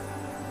that's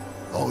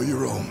all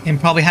your own. And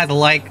probably had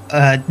like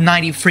a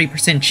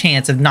 93%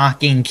 chance of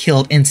not getting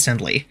killed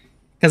instantly.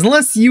 Because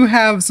unless you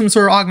have some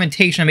sort of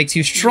augmentation that makes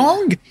you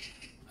strong,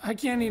 I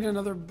can't eat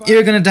another bite.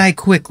 You're gonna die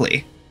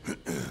quickly.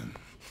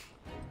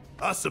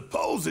 I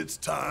suppose it's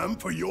time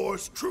for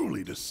yours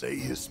truly to say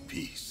his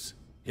piece.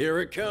 Here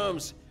it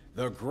comes,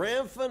 the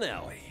grand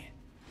finale.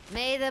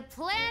 May the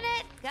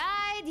planet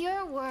guide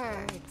your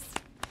words.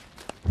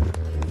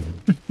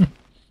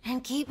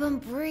 And keep them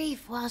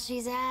brief while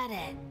she's at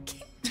it.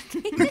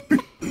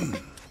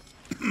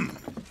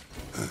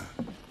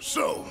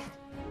 So,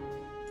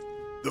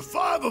 the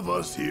 5 of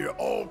us here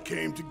all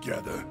came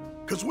together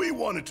because we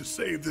wanted to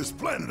save this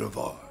planet of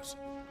ours.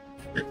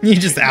 You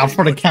just out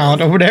for the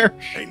count over there.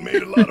 Ain't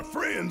made a lot of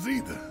friends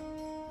either.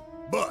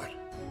 But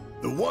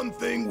the one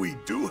thing we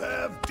do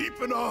have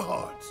deep in our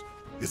hearts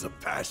is a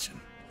passion.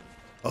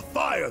 A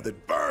fire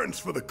that burns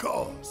for the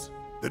cause,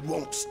 that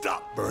won't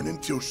stop burning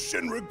till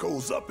Shinra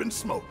goes up in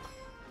smoke.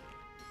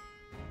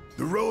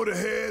 The road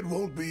ahead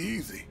won't be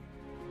easy,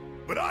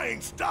 but I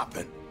ain't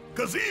stopping.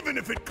 Cause even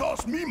if it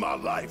costs me my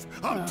life,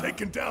 I'm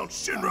taking down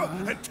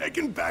Shinra and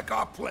taking back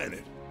our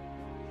planet.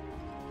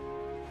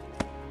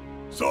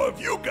 So if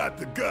you got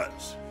the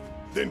guts,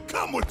 then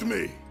come with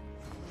me.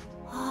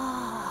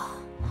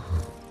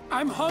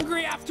 I'm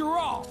hungry after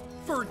all,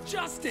 for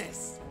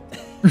justice.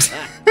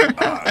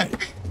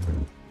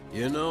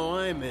 You know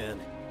I'm in.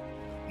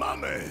 My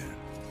man.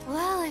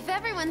 Well, if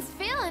everyone's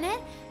feeling it,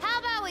 how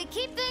about we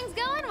keep things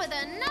going with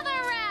another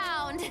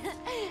round?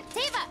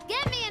 Tifa,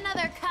 get me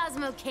another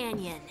Cosmo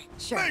Canyon.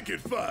 Sure. Make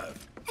it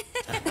 5.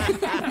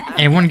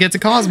 Everyone gets a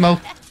Cosmo.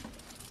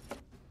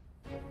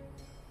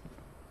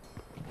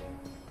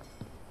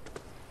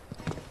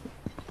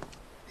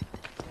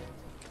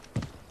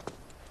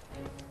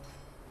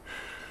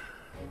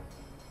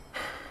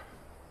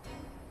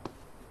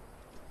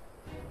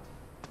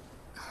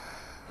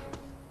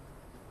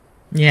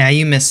 Yeah,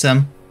 you miss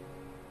them.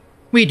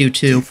 We do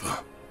too.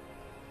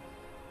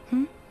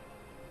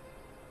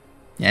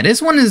 Yeah,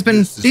 this one has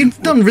been... They've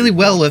done really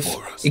well with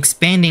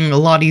expanding a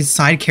lot of these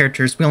side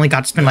characters we only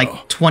got to spend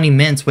like 20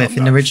 minutes with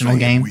in the original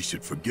game. We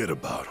should forget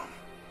about them.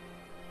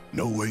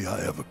 No way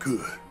I ever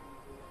could.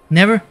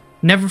 Never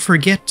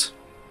forget.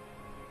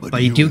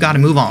 But you do gotta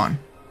move on.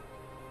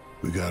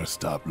 We gotta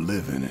stop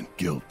living in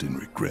guilt and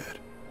regret.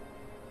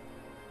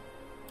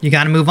 You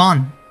gotta move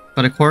on.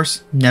 But of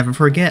course, never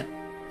forget.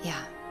 Yeah.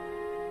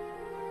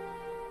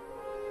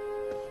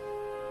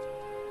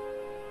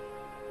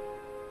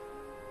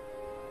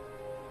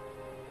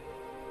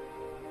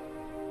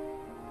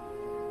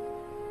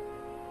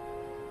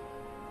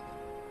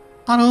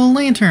 Auto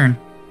lantern.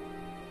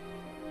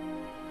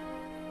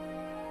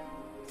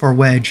 For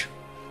Wedge.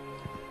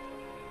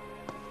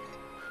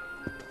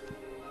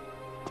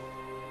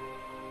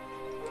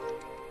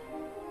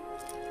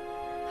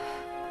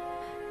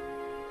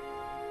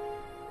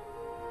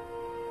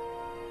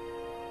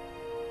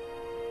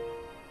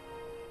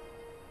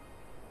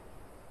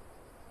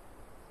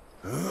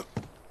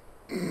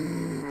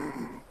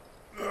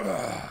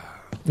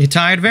 You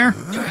tired, Ver?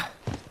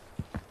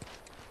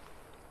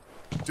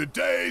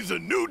 Today's a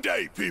new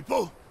day,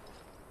 people.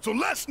 So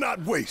let's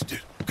not waste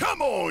it.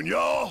 Come on,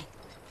 y'all.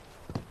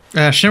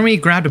 Shouldn't we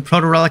grab the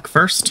proto-relic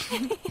first?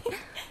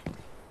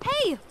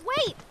 Hey,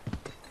 wait!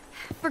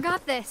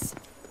 Forgot this.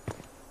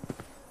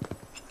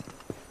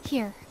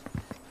 Here.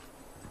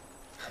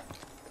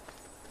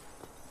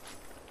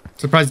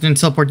 Surprised it didn't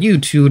teleport you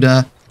to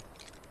the...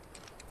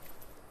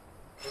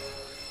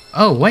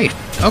 Oh, wait.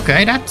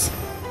 Okay, that's...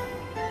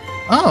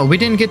 Oh, we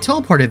didn't get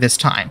teleported this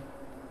time.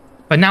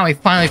 But now we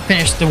finally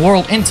finished the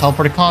world intel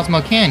for the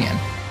Cosmo Canyon.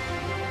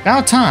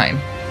 About time.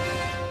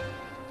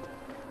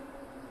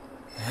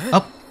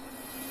 Up.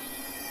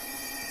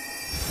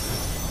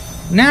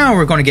 Now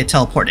we're going to get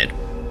teleported.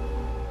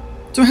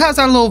 So how's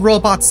our little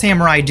robot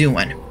samurai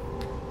doing?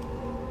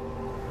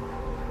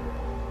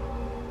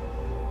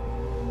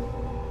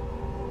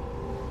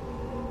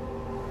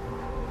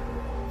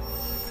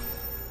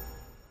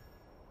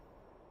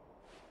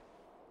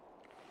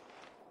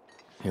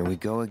 Here we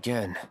go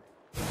again.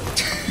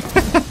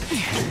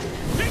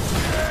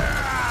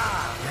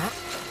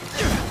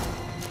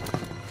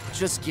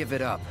 Just give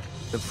it up.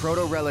 The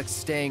proto-relic's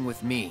staying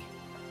with me.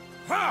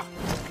 Ha!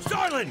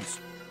 Silence!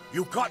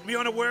 You caught me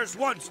unawares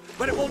once,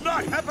 but it will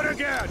not happen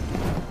again!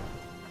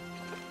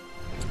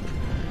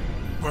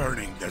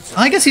 Burning this.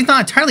 I guess he's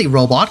not entirely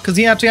robot, because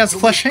he actually has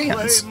flesh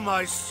hands. Claim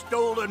my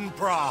stolen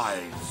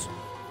prize.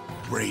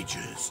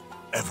 Rages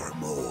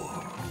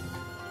evermore.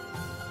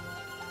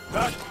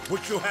 That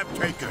which you have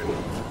taken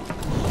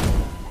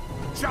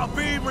shall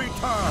be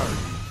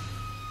returned.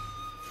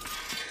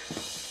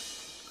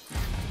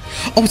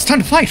 Oh, it's time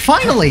to fight,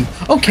 finally!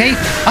 Okay,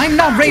 I'm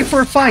not ready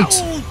for a fight!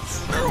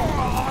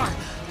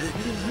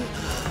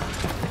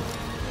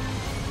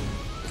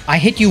 I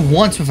hit you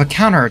once with a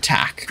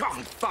counterattack.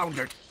 Confound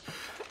it!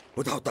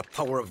 Without the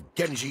power of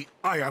Genji,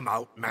 I am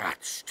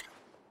outmatched.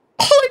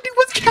 All I did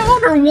was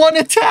counter one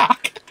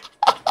attack!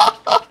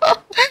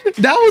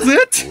 That was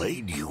it?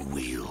 Blade you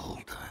wield.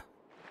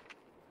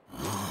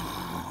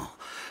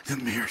 The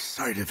mere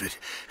sight of it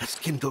has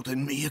kindled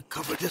in me a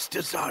covetous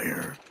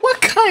desire. What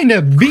kind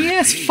of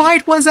BS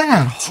fight was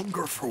that?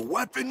 Hunger for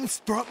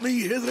weapons brought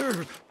me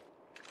hither.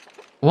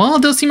 Well,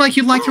 it does seem like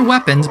you like your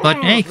weapons,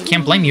 but hey,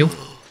 can't blame you.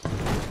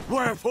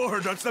 Wherefore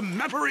does the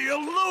memory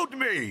elude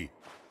me?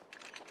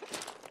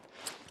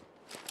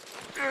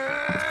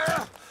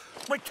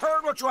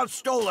 Return what you have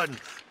stolen!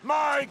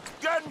 My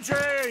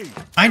Genji!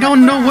 I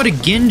don't know what a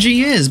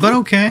Genji is, but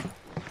okay.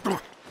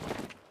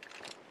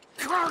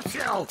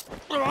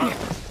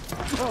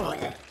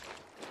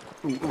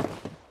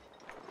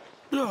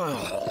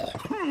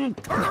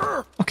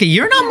 Okay,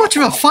 you're not much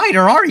of a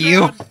fighter, are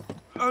you?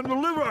 And the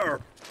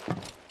liver!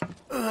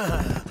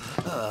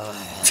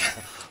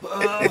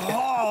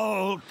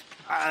 Halt,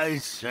 I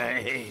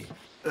say.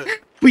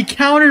 We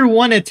countered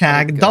one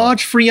attack,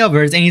 dodged 3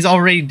 others, and he's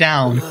already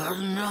down.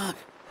 Not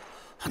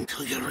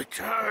Until you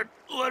return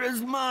what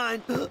is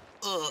mine.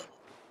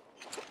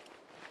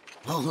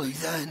 Only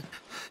then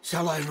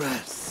shall I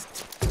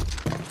rest.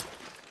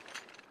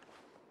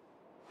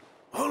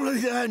 Only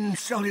then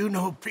shall you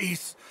know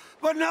peace,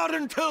 but not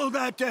until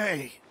that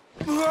day.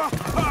 What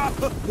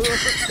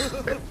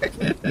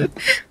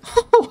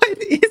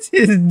is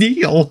his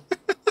deal?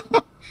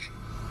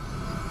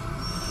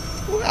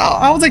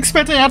 I was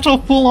expecting an actual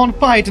full-on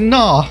fight.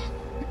 No,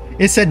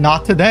 it said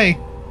not today.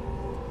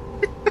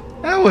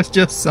 That was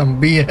just some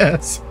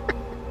BS.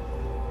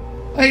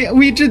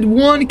 We did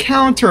one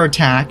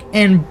counterattack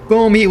and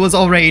boom, he was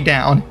already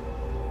down.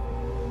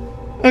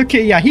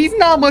 Okay, yeah, he's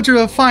not much of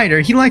a fighter.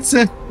 He likes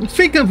to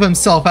think of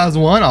himself as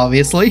one,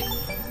 obviously.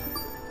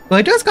 But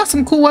he does got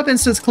some cool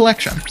weapons to his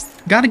collection.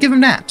 Gotta give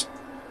him that.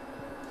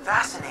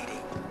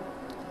 Fascinating.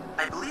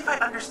 I believe I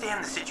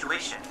understand the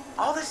situation.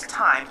 All this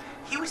time,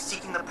 he was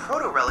seeking the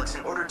proto-relics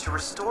in order to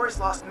restore his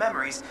lost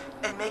memories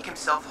and make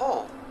himself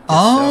whole.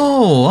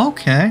 Oh,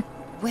 okay.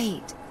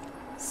 Wait,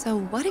 so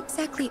what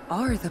exactly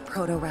are the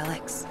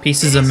proto-relics?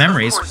 Pieces of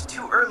memories. Of course,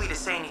 too early to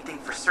say anything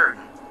for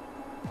certain.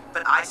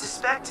 But I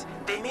suspect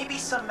they may be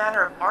some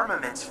manner of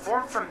armaments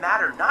formed from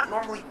matter not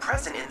normally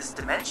present in this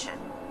dimension.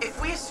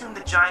 If we assume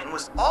the giant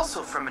was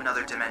also from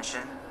another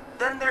dimension,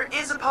 then there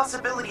is a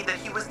possibility that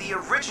he was the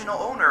original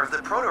owner of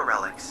the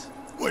proto-relics.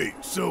 Wait,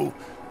 so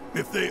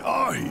if they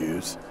are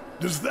his,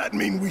 does that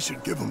mean we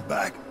should give them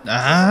back?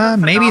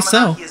 Maybe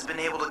so. He has been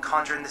able to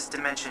conjure in this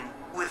dimension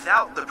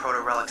without the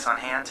proto-relics on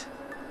hand.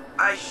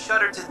 I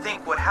shudder to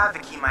think what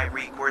havoc he might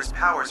wreak were his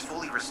powers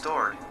fully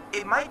restored.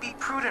 It might be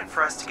prudent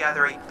for us to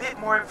gather a bit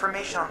more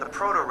information on the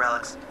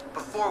proto-relics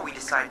before we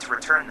decide to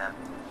return them.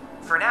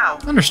 For now,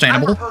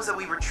 understandable. I propose that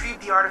we retrieve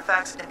the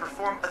artifacts and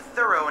perform a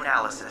thorough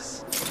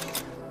analysis.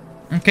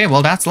 Okay,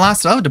 well that's the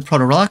last of the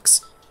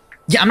proto-relics.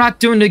 Yeah, I'm not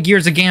doing the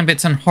Gears of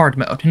Gambits on hard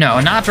mode. No,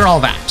 not after all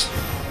that.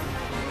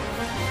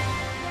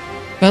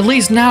 But at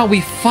least now we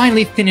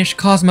finally finished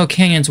Cosmo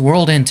Canyon's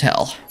World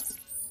Intel.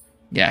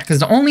 Yeah, because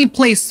the only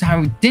place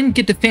I didn't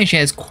get to finish it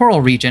is Coral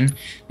Region,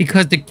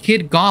 because the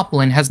Kid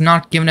Goblin has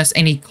not given us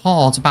any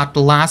calls about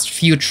the last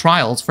few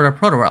trials for the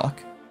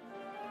Proto-Relic.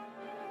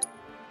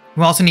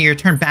 We also need to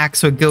return back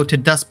so we go to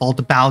Dust Bowl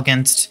to battle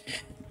against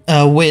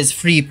Wiz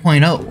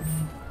 3.0.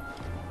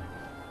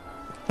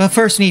 But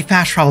first we need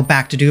fast travel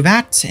back to do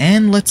that,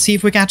 and let's see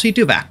if we can actually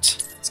do that.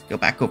 Let's go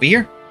back over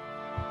here.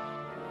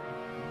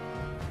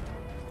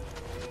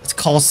 Let's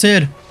call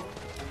Sid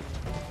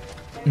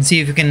and see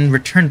if we can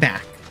return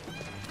back.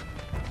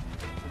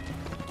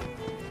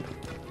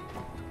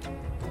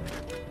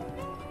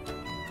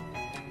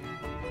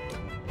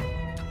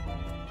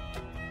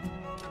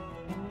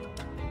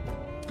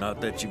 Not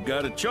that you've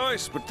got a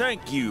choice, but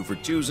thank you for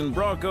choosing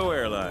Bronco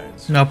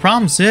Airlines. No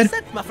problem, Sid.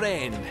 Sid, my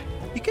friend.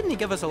 You couldn't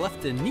give us a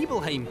lift to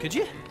Nibelheim, could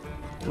you?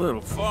 A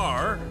little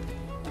far,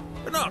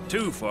 but not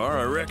too far,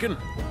 I reckon.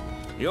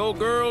 The old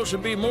girl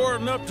should be more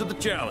than up to the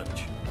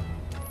challenge.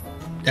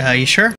 You sure?